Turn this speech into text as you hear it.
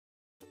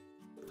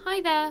Hi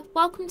there,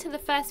 welcome to the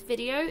first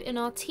video in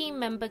our team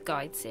member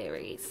guide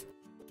series.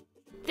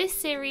 This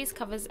series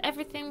covers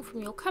everything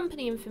from your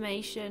company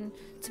information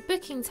to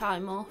booking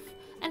time off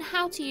and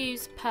how to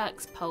use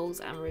perks, polls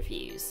and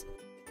reviews.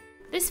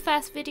 This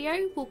first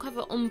video will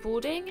cover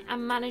onboarding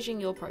and managing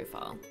your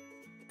profile.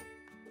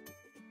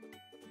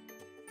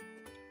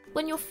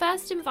 When you're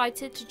first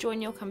invited to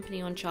join your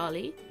company on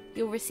Charlie,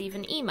 you'll receive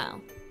an email.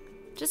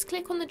 Just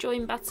click on the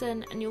join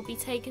button and you'll be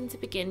taken to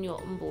begin your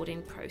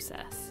onboarding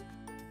process.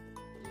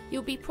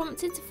 You'll be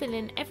prompted to fill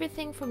in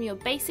everything from your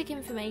basic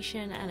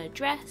information and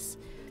address,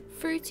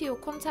 through to your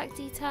contact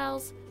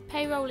details,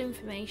 payroll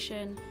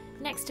information,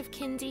 next of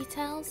kin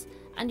details,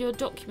 and your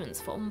documents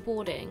for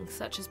onboarding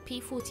such as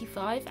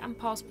P45 and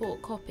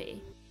passport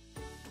copy.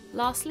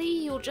 Lastly,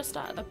 you'll just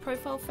add a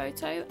profile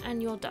photo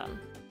and you're done.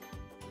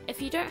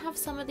 If you don't have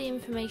some of the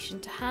information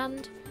to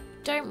hand,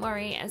 don't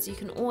worry, as you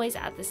can always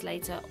add this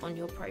later on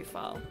your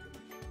profile.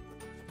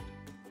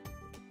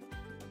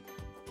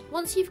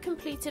 Once you've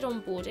completed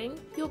onboarding,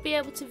 you'll be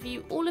able to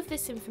view all of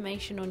this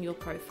information on your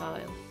profile.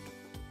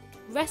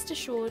 Rest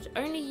assured,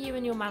 only you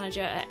and your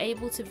manager are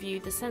able to view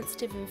the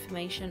sensitive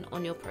information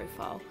on your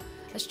profile,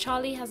 as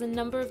Charlie has a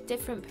number of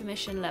different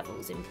permission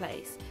levels in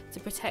place to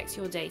protect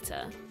your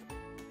data.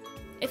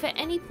 If at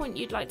any point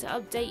you'd like to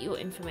update your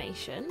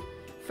information,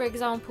 for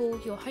example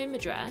your home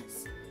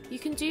address, you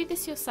can do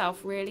this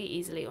yourself really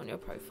easily on your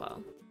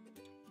profile.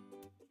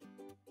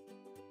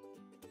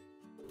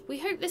 We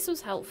hope this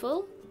was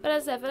helpful. But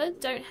as ever,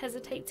 don't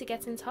hesitate to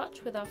get in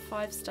touch with our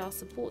 5-star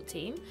support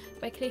team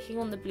by clicking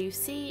on the blue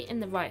C in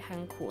the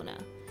right-hand corner.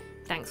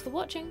 Thanks for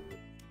watching!